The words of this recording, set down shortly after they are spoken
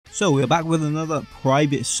So we're back with another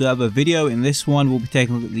private server video. In this one, we'll be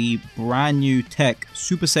taking a look at the brand new tech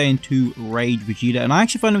Super Saiyan 2 Rage Vegeta, and I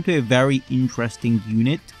actually find him to be a very interesting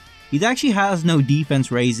unit. He actually has no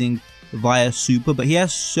defense raising via Super, but he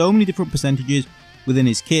has so many different percentages within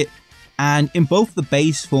his kit, and in both the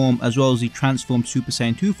base form as well as the transformed Super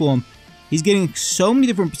Saiyan 2 form, he's getting so many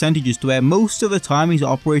different percentages to where most of the time he's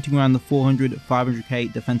operating around the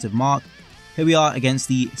 400-500k defensive mark. Here we are against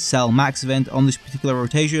the Cell Max event on this particular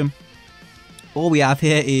rotation. All we have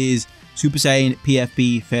here is Super Saiyan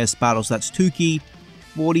PFB First Battle, so that's 2 key,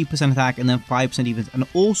 40% attack and then 5% defense. And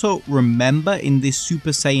also remember, in this Super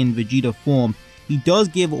Saiyan Vegeta form, he does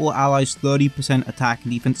give all allies 30% attack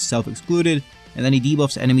and defense self-excluded, and then he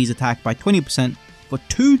debuffs enemies attack by 20% for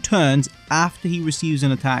 2 turns after he receives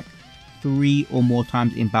an attack 3 or more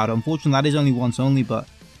times in battle. Unfortunately, that is only once only, but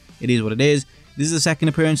it is what it is. This is the second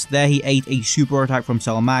appearance. There he ate a super attack from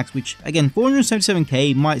Cell Max, which again,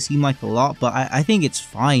 477k might seem like a lot, but I think it's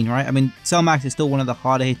fine, right? I mean, Cell Max is still one of the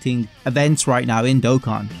harder hitting events right now in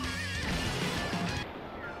Dokkan.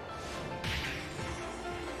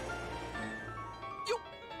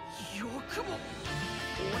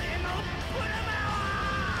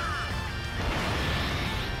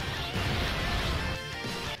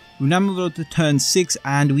 We now move on to turn 6,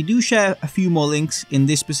 and we do share a few more links in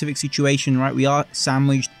this specific situation, right? We are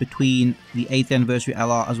sandwiched between the 8th anniversary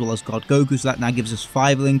LR as well as God Goku, so that now gives us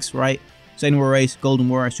 5 links, right? Saiyan Warrior Race, Golden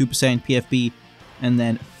Warrior, Super Saiyan, PFB, and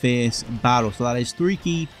then Fierce Battle. So that is 3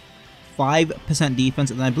 key, 5%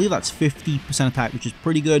 defense, and then I believe that's 50% attack, which is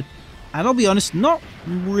pretty good. And I'll be honest, not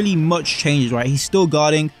really much changes, right? He's still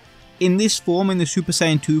guarding. In this form, in the Super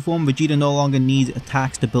Saiyan 2 form, Vegeta no longer needs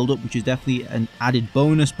attacks to build up, which is definitely an added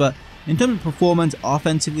bonus. But in terms of performance,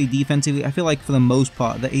 offensively, defensively, I feel like for the most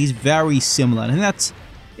part that he's very similar. And I think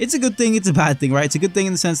it's a good thing, it's a bad thing, right? It's a good thing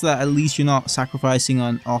in the sense that at least you're not sacrificing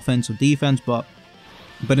on offense or defense, but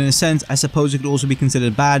in a sense, I suppose it could also be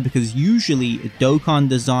considered bad, because usually Dokkan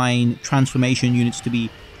design transformation units to be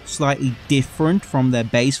slightly different from their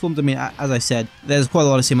base forms. I mean, as I said, there's quite a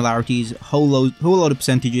lot of similarities, whole load of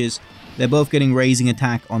percentages. They're both getting raising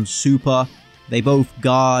attack on Super. They both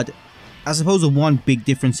guard. I suppose the one big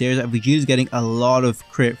difference here is that Vegeta's getting a lot of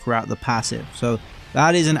crit throughout the passive, so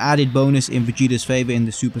that is an added bonus in Vegeta's favor in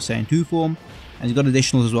the Super Saiyan 2 form. And he's got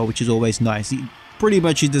additionals as well, which is always nice. He pretty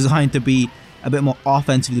much is designed to be a bit more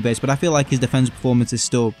offensively based, but I feel like his defensive performance is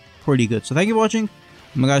still pretty good. So thank you for watching.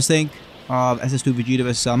 What do you guys think of SS2 Vegeta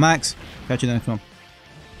vs Cell Max? Catch you in the next one.